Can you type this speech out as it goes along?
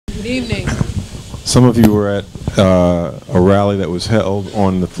Good evening. Some of you were at a rally that was held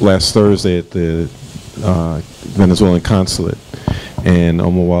on last Thursday at the Venezuelan consulate. And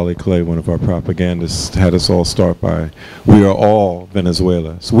Omawale Clay, one of our propagandists, had us all start by, "We are all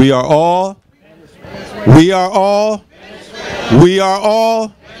Venezuela." So we are all, we are all, we are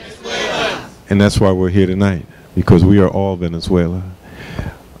all, and that's why we're here tonight, because we are all Venezuela.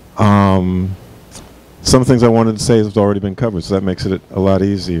 Some things I wanted to say have already been covered, so that makes it a lot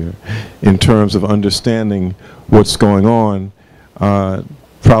easier in terms of understanding what's going on,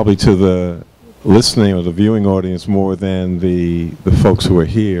 probably to the listening or the viewing audience more than the folks who are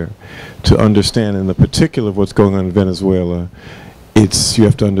here. To understand in the particular of what's going on in Venezuela, you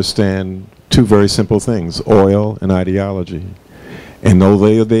have to understand two very simple things: oil and ideology. And though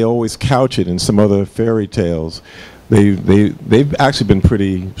they always couch it in some other fairy tales, they've actually been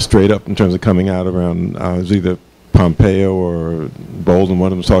pretty straight up in terms of coming out around it was either Pompeo or Bolden, one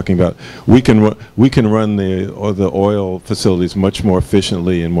of them was talking about we can run the oil facilities much more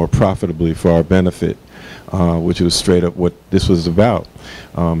efficiently and more profitably for our benefit, which was straight up what this was about.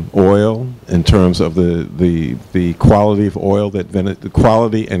 Oil, in terms of the quality of oil the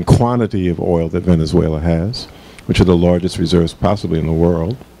quality and quantity of oil that Venezuela has, which are the largest reserves possibly in the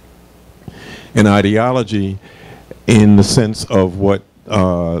world, and ideology, in the sense of what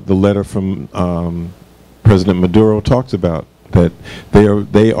the letter from President Maduro talks about, that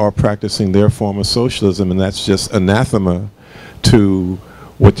they are practicing their form of socialism, and that's just anathema to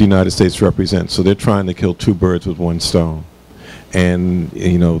what the United States represents. So they're trying to kill two birds with one stone. And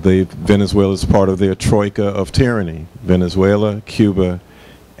you know, Venezuela is part of their troika of tyranny: Venezuela, Cuba,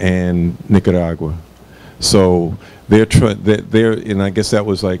 and Nicaragua. So and I guess that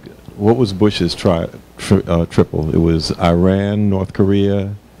was like, what was Bush's triple? It was Iran, North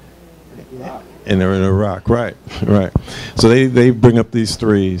Korea, and they're in Iraq, right? So they bring up these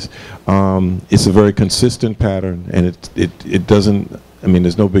threes. It's a very consistent pattern, and it doesn't. I mean,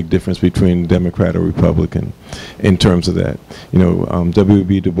 there's no big difference between Democrat or Republican in terms of that. You know,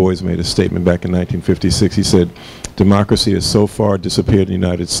 W.B. Du Bois made a statement back in 1956. He said, "Democracy has so far disappeared in the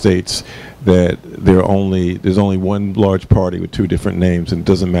United States that there's only one large party with two different names, and it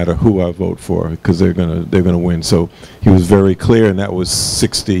doesn't matter who I vote for because they're gonna win." So he was very clear, and that was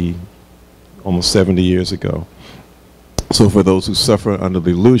almost 70 years ago. So for those who suffer under the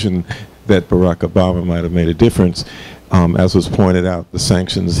illusion that Barack Obama might have made a difference, as was pointed out,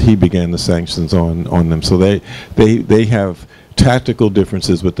 he began the sanctions on them. So they have tactical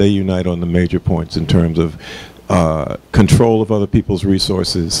differences, but they unite on the major points in terms of control of other people's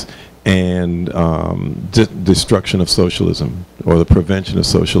resources and destruction of socialism, or the prevention of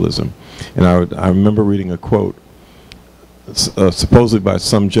socialism. And I remember reading a quote, supposedly by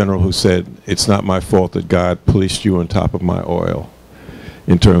some general, who said, "It's not my fault that God placed you on top of my oil,"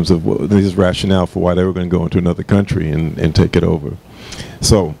 in terms of his rationale for why they were going to go into another country and take it over.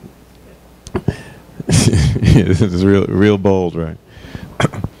 So this is real bold, right?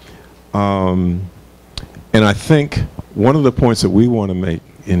 And I think one of the points that we want to make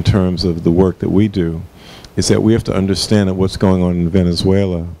in terms of the work that we do is that we have to understand that what's going on in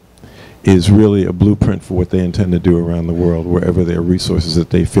Venezuela is really a blueprint for what they intend to do around the world, wherever there are resources that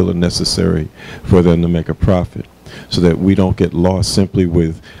they feel are necessary for them to make a profit, so that we don't get lost simply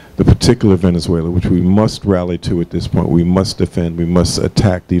with the particular Venezuela, which we must rally to at this point. We must defend, we must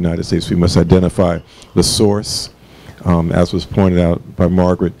attack the United States, we must identify the source. As was pointed out by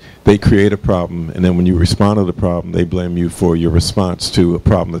Margaret, they create a problem, and then when you respond to the problem, they blame you for your response to a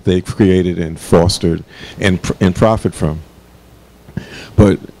problem that they've created and fostered and profit from.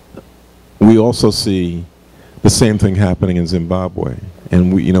 But we also see the same thing happening in Zimbabwe,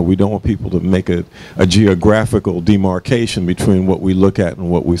 and we don't want people to make a geographical demarcation between what we look at and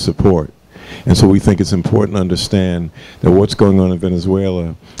what we support. And so we think it's important to understand that what's going on in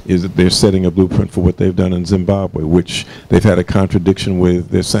Venezuela is that they're setting a blueprint for what they've done in Zimbabwe, which they've had a contradiction with.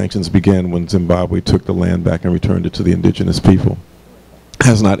 Their sanctions began when Zimbabwe took the land back and returned it to the indigenous people.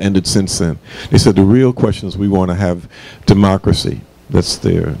 Has not ended since then. They said the real question is, we want to have democracy. That's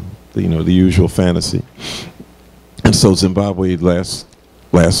the usual fantasy. And so Zimbabwe last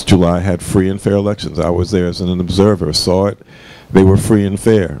July had free and fair elections. I was there as an observer, saw it. They were free and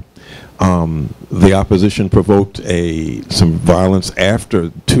fair. The opposition provoked some violence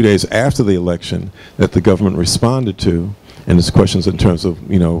 2 days after the election that the government responded to, and there's questions in terms of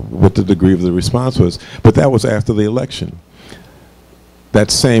what the degree of the response was, but that was after the election. That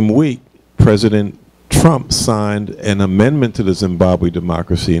same week, President Trump signed an amendment to the Zimbabwe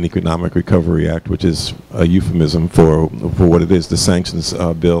Democracy and Economic Recovery Act, which is a euphemism for what it is, the sanctions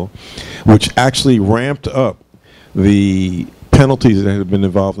bill, which actually ramped up the penalties that had been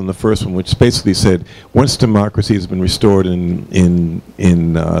involved in the first one, which basically said once democracy has been restored in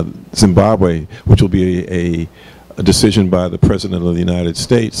Zimbabwe, which will be a decision by the President of the United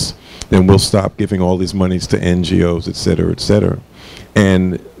States, then we'll stop giving all these monies to NGOs, et cetera, et cetera.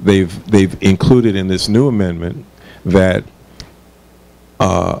 And they've included in this new amendment that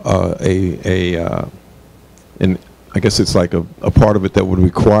and I guess it's like a part of it that would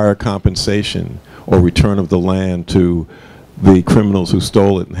require compensation or return of the land to the criminals who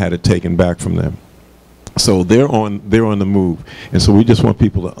stole it and had it taken back from them. So they're on the move, and so we just want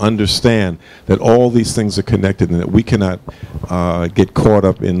people to understand that all these things are connected, and that we cannot get caught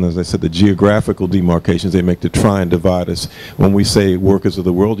up in, as I said, the geographical demarcations they make to try and divide us. When we say workers of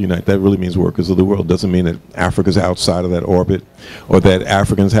the world unite, that really means workers of the world. Doesn't mean that Africa's outside of that orbit, or that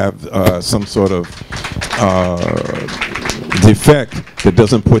Africans have some sort of defect that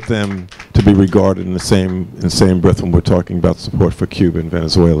doesn't put them to be regarded in the same breath when we're talking about support for Cuba and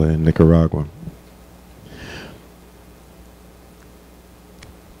Venezuela and Nicaragua.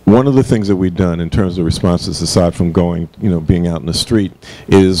 One of the things that we've done in terms of responses, aside from going, being out in the street,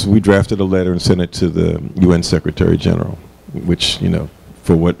 is we drafted a letter and sent it to the UN Secretary General, which,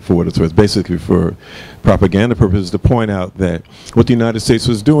 for what it's worth, basically for propaganda purposes, to point out that what the United States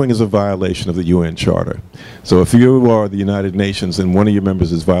was doing is a violation of the UN Charter. So if you are the United Nations and one of your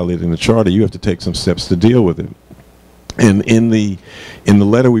members is violating the Charter, you have to take some steps to deal with it. And in the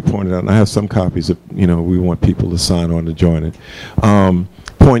letter we pointed out, and I have some copies that we want people to sign on to join it,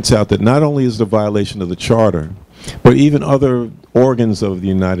 points out that not only is it a violation of the Charter, but even other organs of the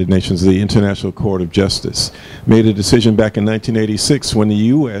United Nations, the International Court of Justice, made a decision back in 1986 when the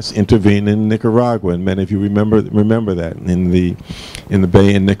U.S. intervened in Nicaragua, and many of you remember that in the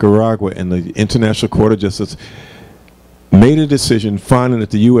Bay in Nicaragua, and the International Court of Justice made a decision finding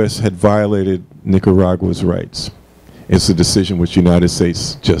that the U.S. had violated Nicaragua's rights. It's a decision which the United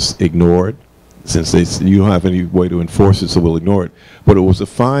States just ignored, since you don't have any way to enforce it, so we'll ignore it. But it was a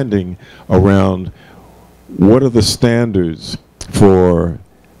finding around what are the standards for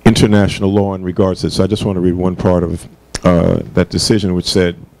international law in regards to this. So I just want to read one part of that decision, which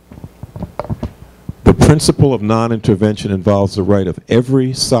said, the principle of non-intervention involves the right of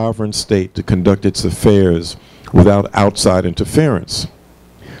every sovereign state to conduct its affairs without outside interference.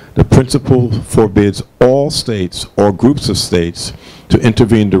 The principle forbids all states or groups of states to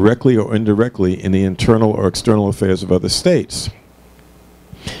intervene directly or indirectly in the internal or external affairs of other states.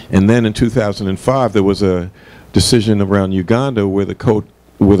 And then in 2005, there was a decision around Uganda where the court,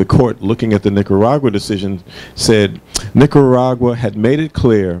 looking at the Nicaragua decision, said Nicaragua had made it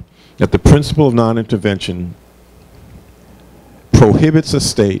clear that the principle of non-intervention prohibits a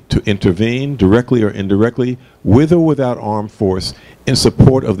state to intervene directly or indirectly, with or without armed force, in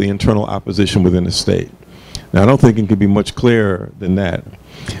support of the internal opposition within the state. Now, I don't think it can be much clearer than that.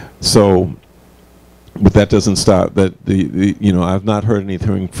 So, but that doesn't stop that I've not heard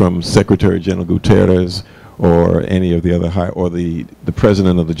anything from Secretary General Guterres or any of the other high, or the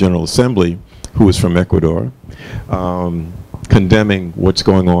President of the General Assembly, who is from Ecuador, condemning what's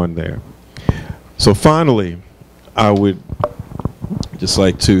going on there. So finally, I would just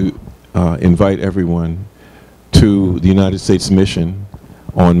like to invite everyone to the United States mission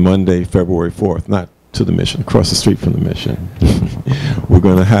on Monday, February 4th, not to the mission, across the street from the mission. We're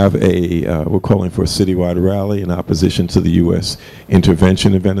going to have we're calling for a citywide rally in opposition to the U.S.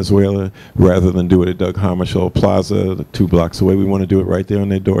 intervention in Venezuela. Rather than do it at Doug Hammarskjöld Plaza, 2 blocks away, we want to do it right there on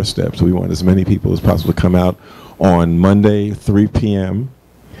their doorstep. So we want as many people as possible to come out on Monday, 3 p.m.,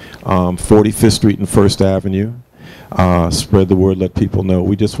 45th Street and 1st Avenue. Spread the word, let people know.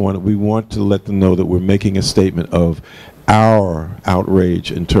 We want to let them know that we're making a statement of our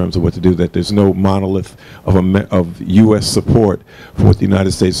outrage in terms of what to do, that there's no monolith of U.S. support for what the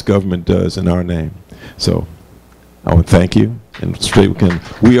United States government does in our name. So I want to thank you, and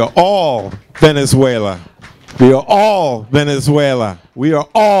we are all Venezuela. We are all Venezuela. We are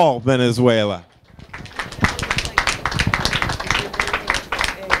all Venezuela.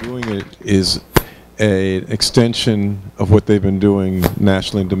 Doing it is an extension of what they've been doing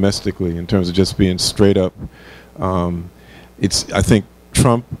nationally and domestically in terms of just being straight up. I think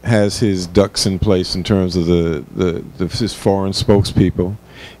Trump has his ducks in place in terms of his foreign spokespeople,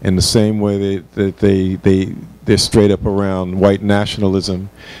 in the same way they're straight up around white nationalism.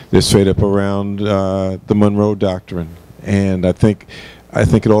 They're straight up around the Monroe Doctrine, and I think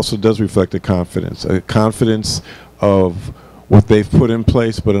it also does reflect a confidence of what they've put in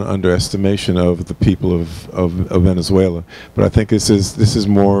place, but an underestimation of the people of Venezuela. But I think this is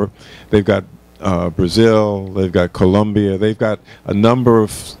more. They've got Brazil, they've got Colombia, they've got a number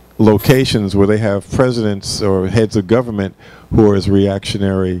of locations where they have presidents or heads of government who are as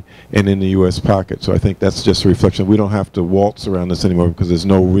reactionary and in the U.S. pocket. So I think that's just a reflection. We don't have to waltz around this anymore because there's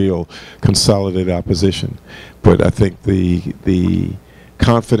no real consolidated opposition. But I think the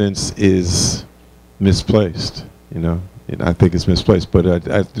confidence is misplaced, you know. And I think it's misplaced, but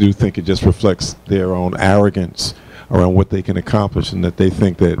I do think it just reflects their own arrogance around what they can accomplish, and that they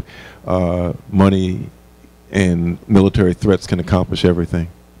think that money and military threats can accomplish everything.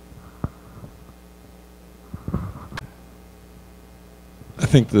 I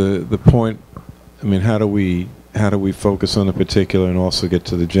think the point, I mean, how do we focus on the particular and also get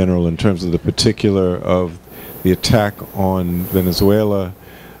to the general in terms of the particular of the attack on Venezuela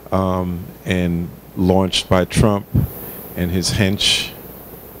and launched by Trump and his henchmen.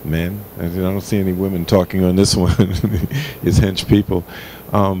 I don't see any women talking on this one. His hench people.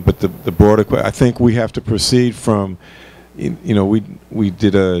 But the broader, I think we have to proceed from, you know, we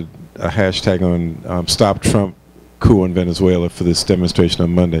did a hashtag on Stop Trump coup in Venezuela for this demonstration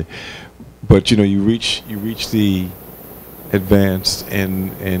on Monday. But you know, you reach the advanced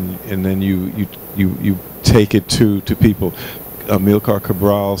and then you take it to people. Amilcar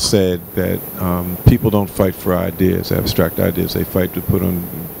Cabral said that people don't fight for ideas, abstract ideas. They fight to put on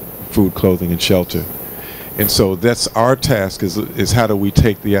food, clothing, and shelter. And so that's our task, is how do we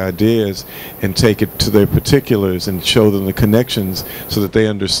take the ideas and take it to their particulars and show them the connections so that they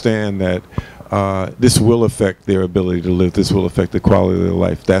understand that this will affect their ability to live, this will affect the quality of their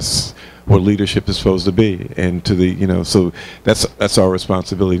life. That's what leadership is supposed to be. And to the, you know, so that's our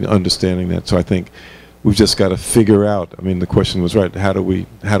responsibility, understanding that. So I think we've just got to figure out, I mean, the question was right, how do we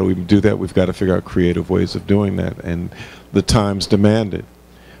do that? We've got to figure out creative ways of doing that, and the times demand it.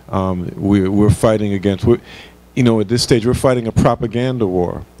 We're fighting against, you know, at this stage we're fighting a propaganda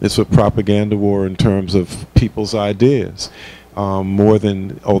war. It's a propaganda war in terms of people's ideas, more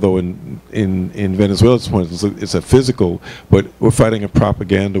than, although in Venezuela's point it's a physical, but we're fighting a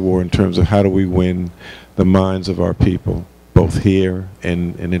propaganda war in terms of how do we win the minds of our people, both here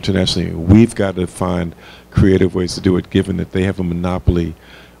and internationally. We've got to find creative ways to do it, given that they have a monopoly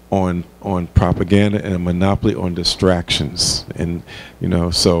on propaganda and a monopoly on distractions. And you know,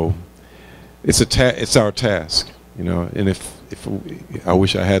 so it's our task, you know. And if I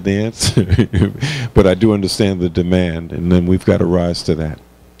wish I had the answer, but I do understand the demand, and then we've got to rise to that.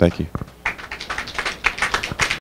 Thank you.